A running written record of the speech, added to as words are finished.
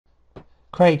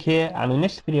Craig here, and in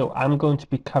this video I'm going to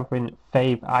be covering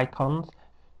favicons.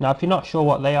 Now if you're not sure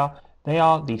what they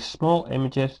are the small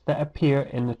images that appear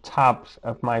in the tabs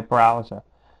of my browser.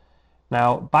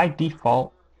 Now by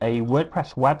default a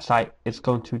WordPress website is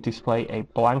going to display a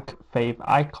blank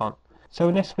favicon. So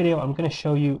in this video I'm going to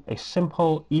show you a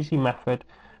simple, easy method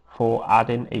for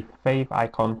adding a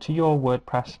favicon to your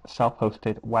WordPress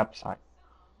self-hosted website.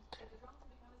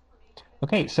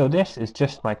 Okay, so this is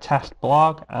just my test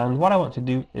blog, and what I want to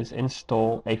do is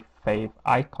install a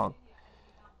favicon.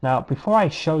 Now, before I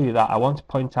show you that, I want to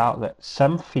point out that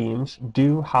some themes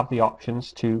do have the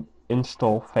options to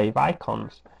install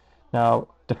favicons. Now,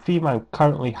 the theme I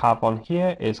currently have on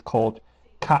here is called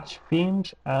Catch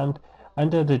Themes, and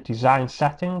under the design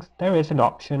settings, there is an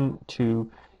option to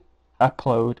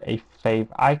upload a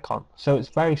favicon. So it's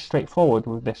very straightforward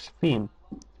with this theme.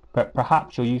 But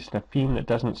perhaps you're using a theme that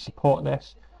doesn't support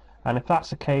this, and if that's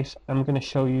the case, I'm going to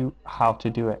show you how to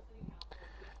do it.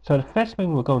 So the first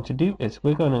thing we're going to do is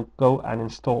we're going to go and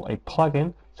install a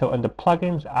plugin. So under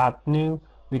plugins, add new,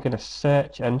 we're going to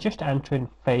search and just enter in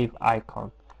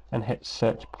favicon and hit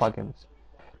search plugins.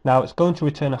 Now it's going to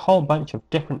return a whole bunch of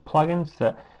different plugins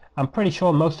that I'm pretty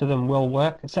sure most of them will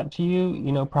work. It's up to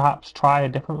you, perhaps try a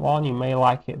different one, you may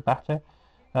like it better.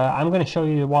 I'm going to show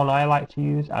you the one I like to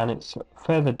use, and it's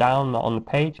further down on the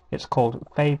page. It's called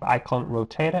Favicon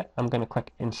Rotator. I'm going to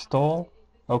click install,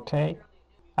 OK,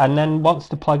 and then once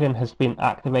the plugin has been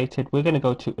activated, we're going to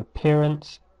go to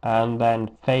appearance and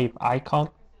then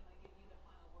favicon.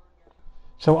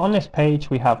 So on this page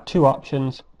we have two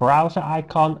options, browser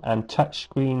icon and touch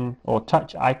screen or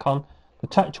touch icon. The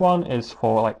touch one is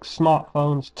for like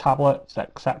smartphones, tablets,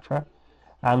 etc.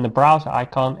 And the browser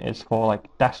icon is for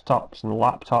like desktops and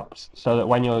laptops, so that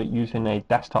when you're using a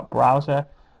desktop browser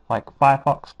like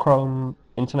Firefox, Chrome,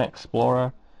 Internet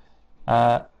Explorer,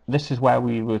 this is where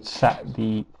we would set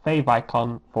the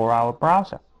favicon for our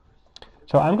browser.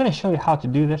 So I'm going to show you how to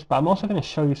do this, but I'm also going to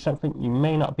show you something you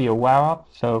may not be aware of.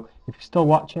 So if you're still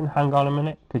watching, hang on a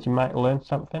minute, because you might learn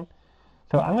something.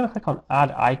 So I'm going to click on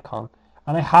add icon,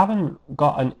 and I haven't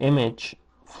got an image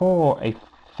for a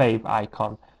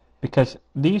favicon, because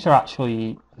these are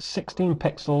actually 16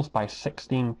 pixels by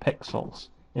 16 pixels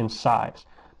in size.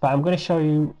 But I'm going to show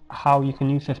you how you can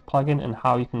use this plugin and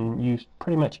how you can use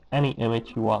pretty much any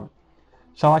image you want.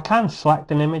 So I can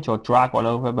select an image or drag one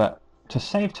over, but to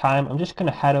save time I'm just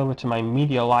going to head over to my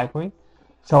media library.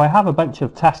 So I have a bunch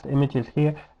of test images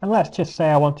here, and let's just say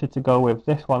I wanted to go with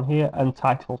this one here,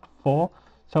 Untitled 4.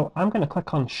 So I'm going to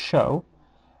click on show,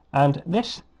 and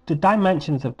the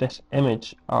dimensions of this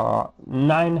image are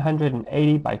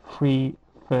 980 by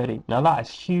 330. Now that is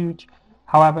huge.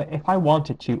 However, if I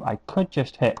wanted to, I could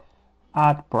just hit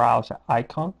add browser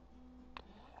icon,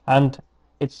 and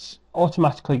it's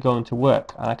automatically going to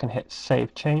work, and I can hit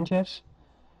save changes.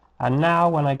 And now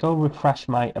when I go refresh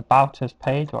my about us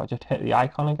page, or I just hit the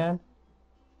icon again,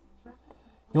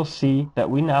 you'll see that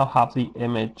we now have the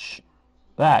image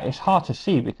there. It's hard to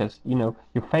see because your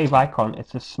favicon,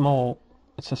 it's a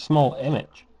small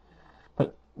image.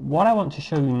 But what I want to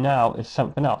show you now is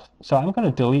something else. So I'm going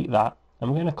to delete that.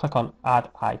 I'm going to click on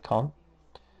add icon,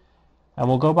 and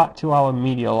we'll go back to our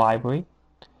media library,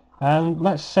 and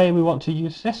let's say we want to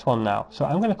use this one now. So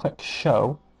I'm going to click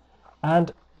show,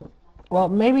 and well,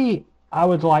 maybe I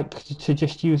would like to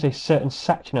just use a certain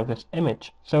section of this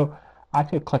image. So I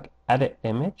could click edit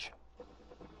image,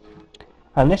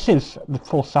 and this is the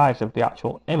full size of the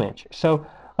actual image. So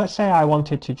let's say I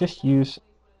wanted to just use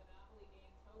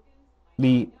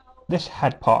this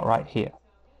head part right here,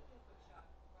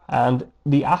 and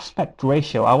the aspect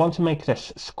ratio, I want to make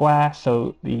this square,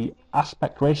 so the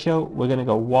aspect ratio, we're going to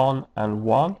go 1 and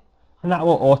 1, and that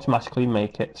will automatically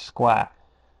make it square.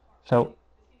 So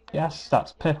yes,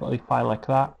 that's perfectly fine like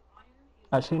that.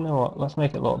 Actually, you know what, let's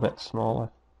make it a little bit smaller.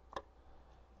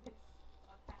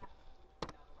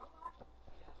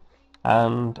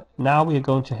 And now we are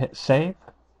going to hit save.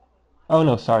 Oh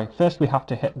no, sorry, first we have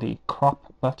to hit the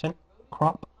crop button,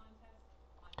 crop,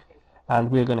 and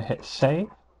we're going to hit save.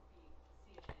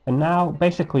 And now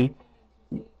basically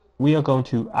we are going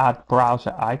to add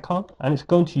browser icon, and it's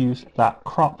going to use that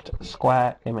cropped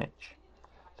square image.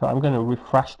 So I'm going to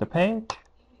refresh the page.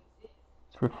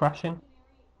 It's refreshing.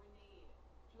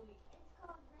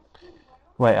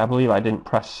 Wait, I believe I didn't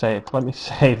press save. Let me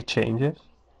save changes.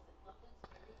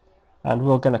 And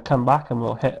we're going to come back and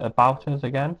we'll hit about us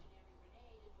again.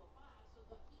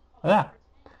 There.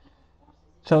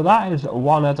 So that is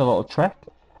one other little trick.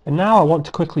 And now I want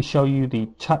to quickly show you the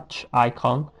touch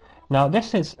icon. Now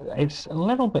it's a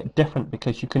little bit different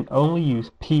because you can only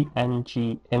use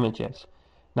PNG images.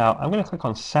 Now I'm going to click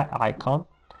on set icon,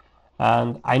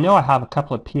 And I know I have a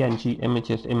couple of PNG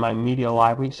images in my media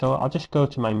library, so I'll just go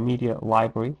to my media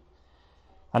library,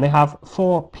 and I have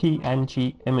 4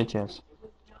 PNG images.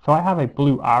 So I have a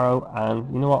blue arrow,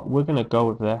 and you know what, we're going to go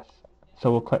with this. So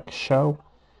we'll click show.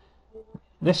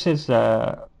 This is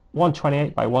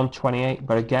 128 by 128,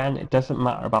 but again, it doesn't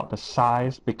matter about the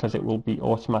size because it will be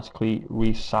automatically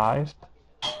resized.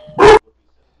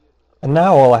 And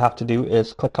now all I have to do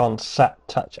is click on set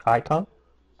touch icon,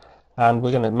 and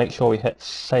we're going to make sure we hit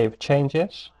save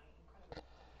changes.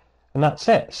 And that's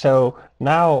it. So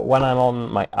now when I'm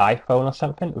on my iPhone or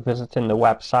something, visiting the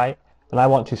website, and I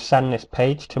want to send this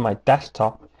page to my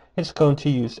desktop, it's going to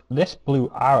use this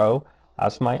blue arrow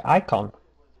as my icon.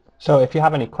 So if you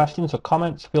have any questions or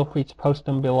comments, feel free to post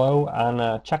them below,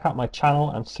 and check out my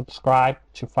channel and subscribe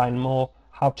to find more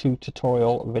how-to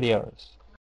tutorial videos.